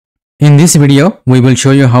In this video, we will show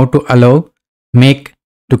you how to allow Make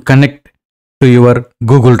to connect to your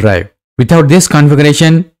Google Drive. Without this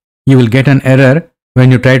configuration, you will get an error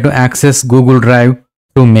when you try to access Google Drive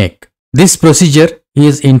through Make. This procedure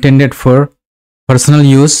is intended for personal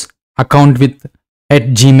use, account with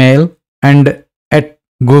 @Gmail and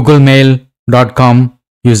 @googlemail.com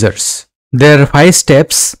users. There are 5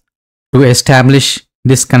 steps to establish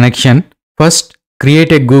this connection. First,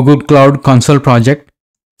 create a Google Cloud Console project.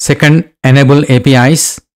 Second, enable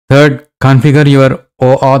APIs. Third, configure your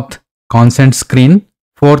OAuth consent screen.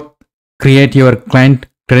 Fourth, create your client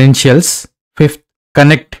credentials. Fifth,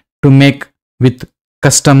 connect to Make with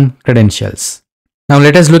custom credentials. Now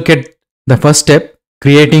let us look at the first step,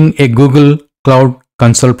 creating a Google Cloud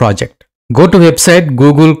Console project. Go to website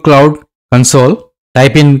Google Cloud Console.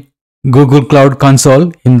 Type in Google Cloud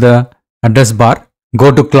Console in the address bar.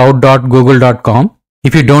 Go to cloud.google.com.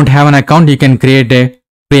 If you don't have an account, you can create a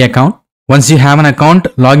free account. Once you have an account,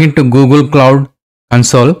 log into Google Cloud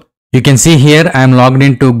Console. You can see here I am logged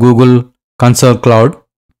into Google Console Cloud.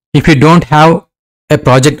 If you don't have a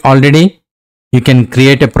project already, you can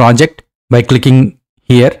create a project by clicking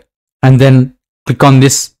here and then click on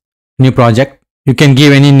this new project. You can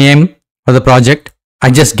give any name for the project.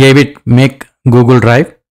 I just gave it Make Google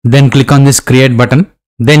Drive. Then click on this create button.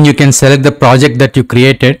 Then you can select the project that you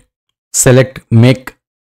created. Select Make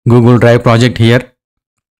Google Drive project here.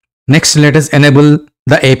 Next, let us enable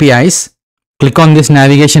the APIs. Click on this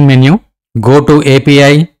navigation menu. Go to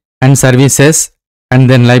API and services and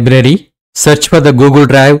then library. Search for the Google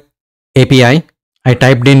Drive API. I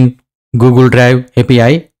typed in Google Drive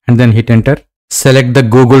API and then hit enter. Select the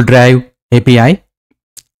Google Drive API.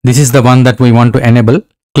 This is the one that we want to enable.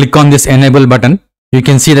 Click on this enable button. You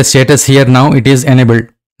can see the status here now, it is enabled.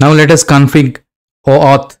 Now let us configure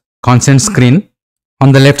OAuth consent screen.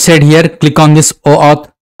 On the left side here, click on this OAuth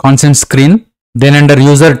consent screen. Then under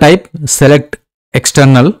user type, select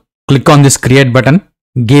external. Click on this create button.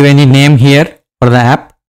 Give any name here for the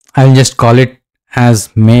app. I will just call it as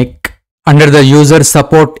Make. Under the user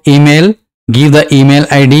support email, give the email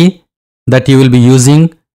ID that you will be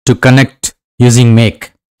using to connect using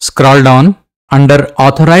Make. Scroll down. Under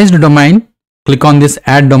authorized domain, click on this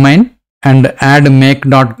add domain and add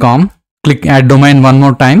make.com. Click add domain one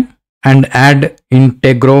more time and add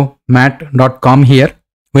integromat.com here.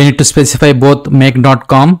 We need to specify both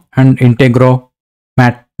make.com and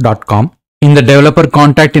integromat.com. In the developer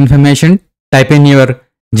contact information, type in your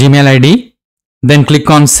Gmail ID. Then click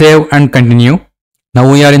on save and continue. Now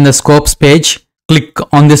we are in the scopes page. Click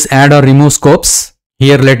on this add or remove scopes.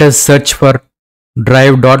 Here let us search for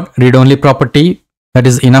drive.read-only property. That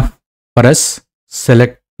is enough for us.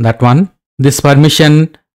 Select that one. This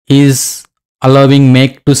permission is allowing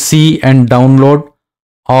Make to see and download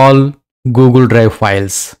all Google Drive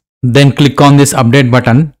files. Then click on this update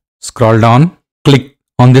button. Scroll down. Click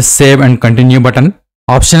on this save and continue button.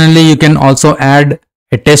 Optionally, you can also add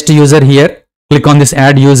a test user here. Click on this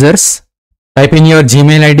add users. Type in your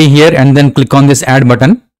Gmail ID here and then click on this add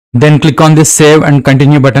button. Then click on this save and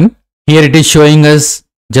continue button. Here it is showing us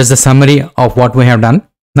just a summary of what we have done.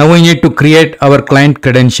 Now we need to create our client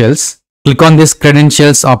credentials. Click on this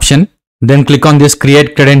credentials option. Then click on this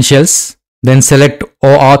create credentials. Then select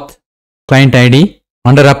OAuth client ID.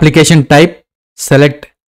 Under application type, select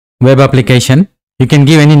web application. You can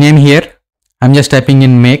give any name here. I'm just typing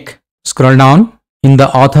in Make. Scroll down. In the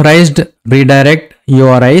authorized redirect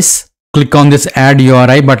URIs, click on this add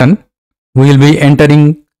URI button. We will be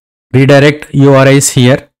entering redirect URIs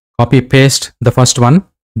here. Copy paste the first one.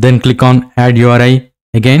 Then click on add URI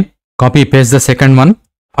again. Copy paste the second one.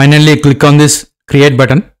 Finally, click on this create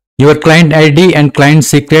button. Your client ID and client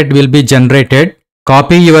secret will be generated.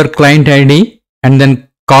 Copy your client ID and then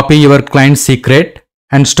copy your client secret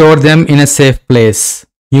and store them in a safe place.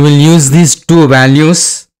 You will use these two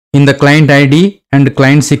values in the client ID and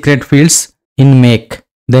client secret fields in Make.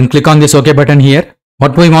 Then click on this OK button here.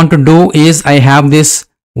 What we want to do is I have this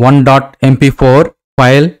 1.mp4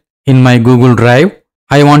 file in my Google Drive.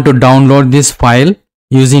 I want to download this file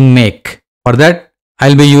using Make. For that,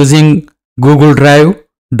 I'll be using Google Drive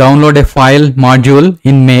download a file module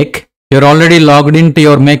in Make. You're already logged into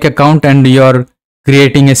your Make account and you're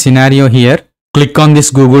creating a scenario here. Click on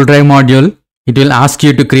this Google Drive module. It will ask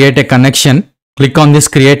you to create a connection. Click on this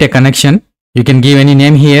create a connection. You can give any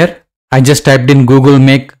name here. I just typed in Google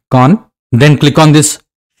Make Con. Then click on this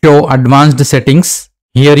show advanced settings.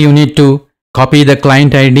 Here you need to copy the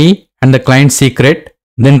client ID and the client secret.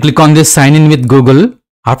 Then click on this sign in with Google.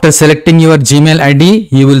 After selecting your Gmail ID,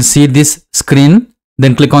 you will see this screen.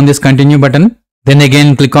 Then click on this continue button. Then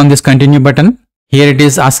again click on this continue button. Here it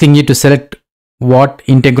is asking you to select what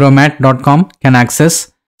integromat.com can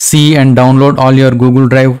access, see and download all your Google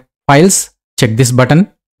Drive files. Check this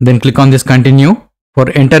button, then click on this continue. For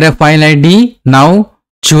enter a file ID, now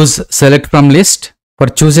choose select from list. For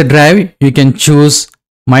choose a drive, you can choose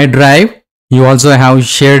my drive. You also have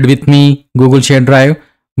shared with me Google Share Drive,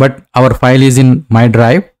 but our file is in my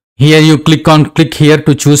drive. Here you click here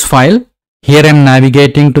to choose file. Here I am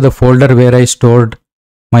navigating to the folder where I stored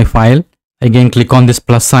my file. Again click on this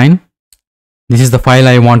plus sign. This is the file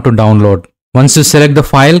I want to download. Once you select the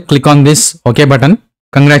file, click on this OK button.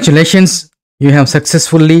 Congratulations, you have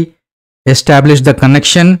successfully established the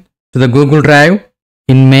connection to the Google Drive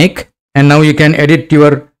in Make, and now you can edit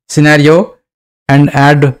your scenario and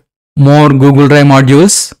add more Google Drive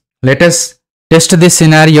modules. Let us test this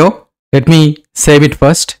scenario. Let me save it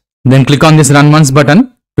first. Then click on this run once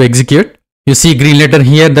button to execute. You see green letter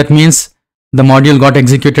here, that means the module got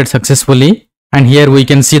executed successfully, and here we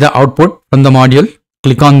can see the output from the module.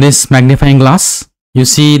 Click on this magnifying glass. You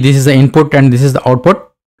see this is the input and this is the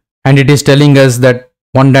output, and it is telling us that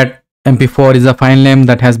 1.mp4 is the file name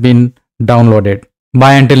that has been downloaded.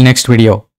 Bye until next video.